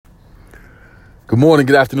Good morning,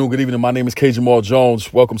 good afternoon, good evening. My name is K. Jamal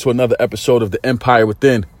Jones. Welcome to another episode of The Empire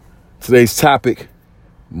Within. Today's topic,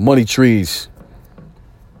 money trees.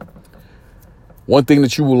 One thing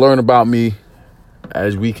that you will learn about me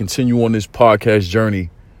as we continue on this podcast journey,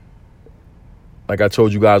 like I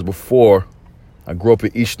told you guys before, I grew up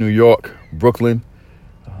in East New York, Brooklyn,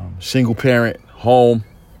 single parent, home,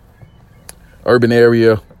 urban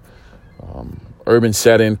area, urban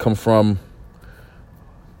setting, come from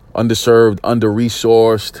underserved,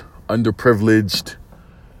 under-resourced, underprivileged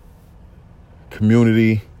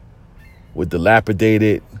community with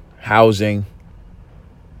dilapidated housing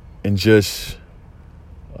and just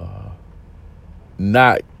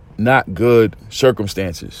not good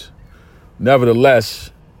circumstances.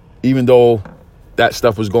 Nevertheless, even though that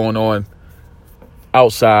stuff was going on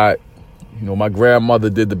outside, my grandmother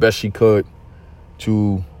did the best she could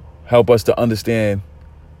to help us to understand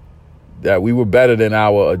that we were better than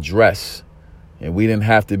our address and we didn't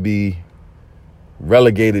have to be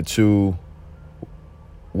relegated to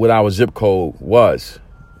what our zip code was,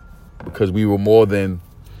 because we were more than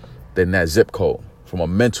that zip code from a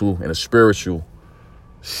mental and a spiritual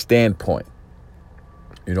standpoint.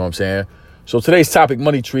 You know what I'm saying? So today's topic,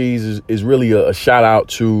 money trees, is really a shout out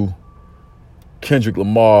to Kendrick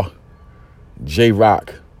Lamar,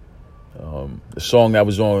 J-Rock, the song that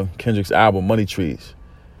was on Kendrick's album, Money Trees.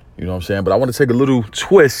 You know what I'm saying? But I want to take a little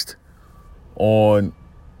twist on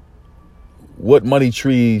what money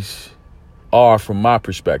trees are from my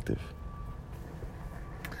perspective.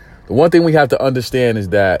 The one thing we have to understand is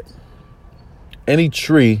that any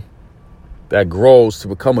tree that grows to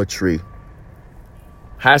become a tree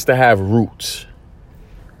has to have roots.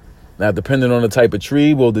 Now, depending on the type of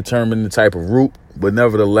tree will determine the type of root, but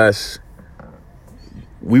nevertheless,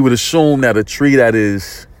 we would assume that a tree that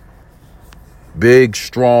is big,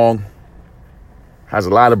 strong, has a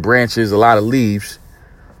lot of branches, a lot of leaves,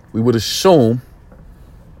 we would assume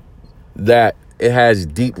that it has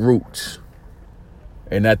deep roots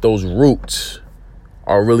and that those roots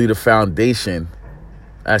are really the foundation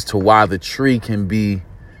as to why the tree can be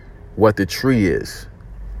what the tree is.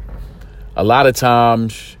 A lot of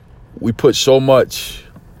times we put so much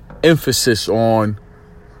emphasis on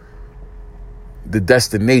the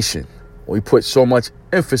destination. We put so much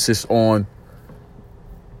emphasis on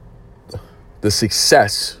the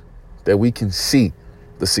success that we can see,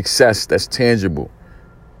 the success that's tangible,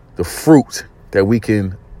 the fruit that we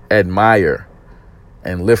can admire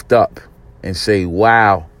and lift up and say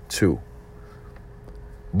wow to.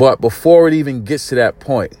 But before it even gets to that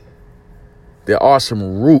point, there are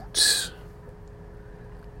some roots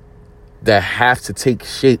that have to take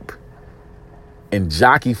shape and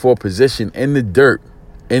jockey for position in the dirt,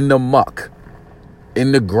 in the muck,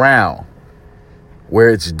 in the ground,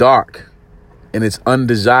 where it's dark and it's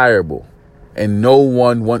undesirable and no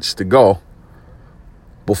one wants to go,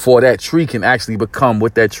 before that tree can actually become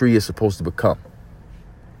what that tree is supposed to become.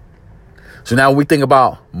 So now when we think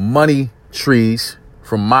about money trees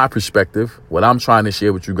from my perspective, what I'm trying to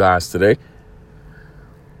share with you guys today,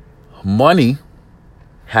 money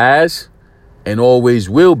has and always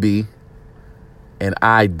will be an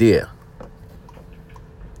idea.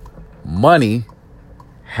 Money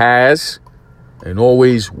has and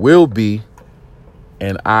always will be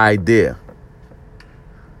an idea.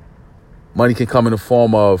 Money can come in the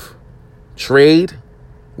form of trade,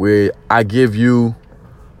 where I give you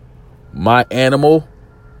my animal,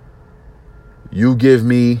 you give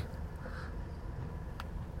me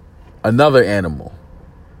another animal.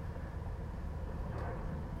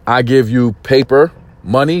 I give you paper,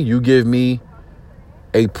 money, you give me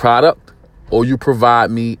a product, or you provide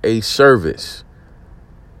me a service.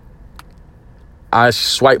 I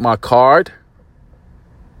swipe my card,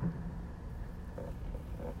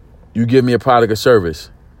 you give me a product or service.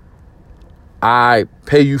 I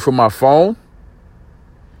pay you for my phone,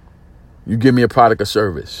 you give me a product or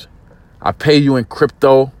service. I pay you in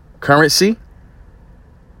cryptocurrency,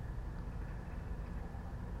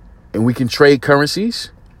 and we can trade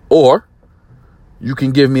currencies, or you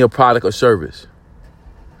can give me a product or service.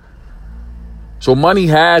 So money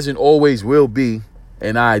has and always will be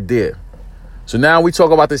an idea. So now we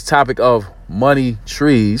talk about this topic of money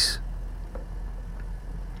trees.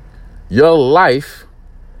 Your life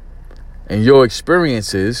and your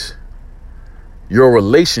experiences, your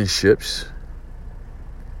relationships,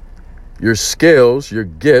 your skills, your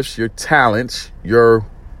gifts, your talents, your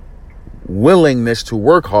willingness to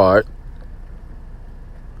work hard,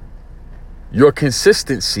 your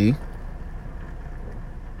consistency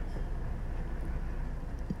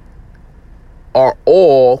are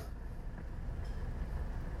all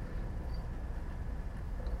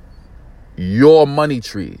your money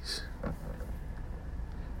trees.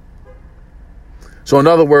 So in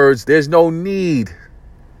other words, there's no need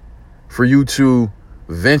for you to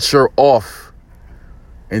venture off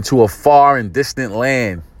into a far and distant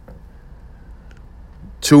land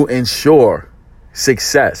to ensure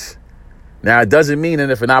success. Now, it doesn't mean that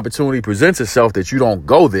if an opportunity presents itself that you don't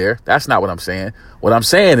go there. That's not what I'm saying. What I'm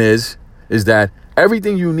saying is that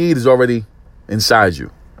everything you need is already inside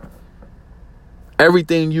you.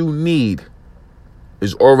 Everything you need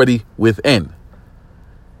is already within.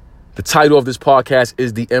 The title of this podcast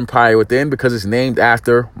is The Empire Within because it's named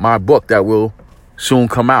after my book that will soon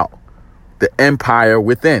come out. The Empire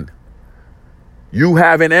Within. You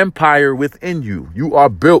have an empire within you. You are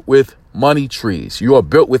built with money trees. You are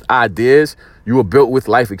built with ideas. You are built with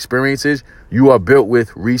life experiences. You are built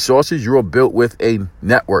with resources. You are built with a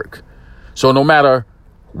network. So no matter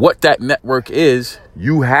what that network is,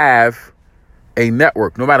 you have a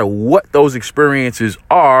network. No matter what those experiences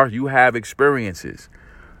are, you have experiences.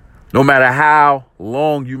 No matter how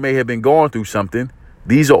long you may have been going through something,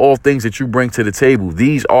 these are all things that you bring to the table.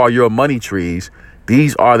 These are your money trees.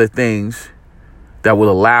 These are the things that will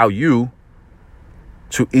allow you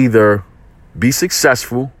to either be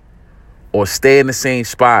successful or stay in the same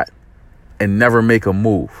spot and never make a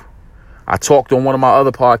move. I talked on one of my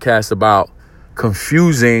other podcasts about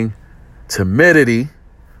confusing timidity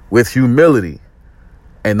with humility.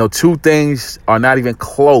 And the two things are not even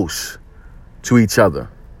close to each other.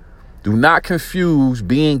 Do not confuse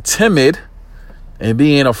being timid and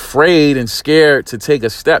being afraid and scared to take a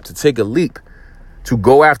step, to take a leap, to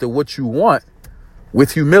go after what you want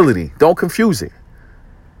with humility. Don't confuse it.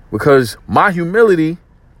 Because my humility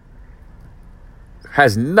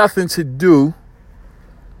has nothing to do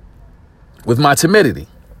with my timidity.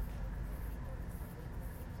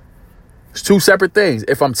 It's two separate things.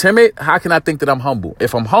 If I'm timid, how can I think that I'm humble?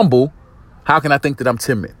 If I'm humble, how can I think that I'm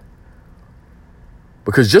timid?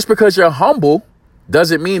 Because just because you're humble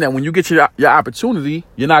doesn't mean that when you get your opportunity,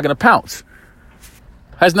 you're not going to pounce.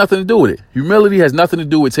 Has nothing to do with it. Humility has nothing to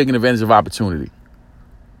do with taking advantage of opportunity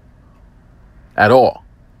at all.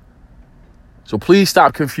 So please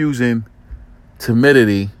stop confusing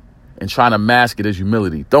timidity and trying to mask it as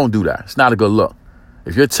humility. Don't do that. It's not a good look.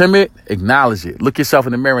 If you're timid, acknowledge it. Look yourself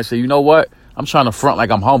in the mirror and say, you know what? I'm trying to front like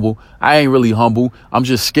I'm humble. I ain't really humble. I'm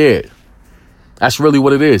just scared. That's really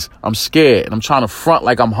what it is. I'm scared and I'm trying to front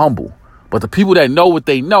like I'm humble. But the people that know what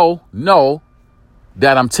they know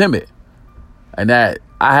that I'm timid and that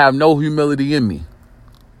I have no humility in me.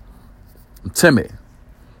 I'm timid.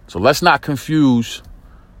 So let's not confuse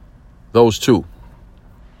those two.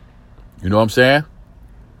 You know what I'm saying?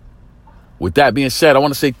 With that being said, I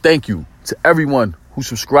want to say thank you to everyone who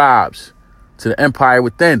subscribes to the Empire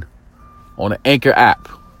Within on the Anchor app.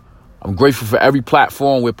 I'm grateful for every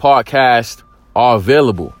platform where podcasts are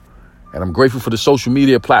available. And I'm grateful for the social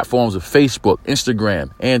media platforms of Facebook,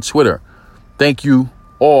 Instagram, and Twitter. Thank you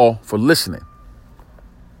all for listening.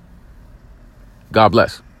 God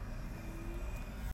bless.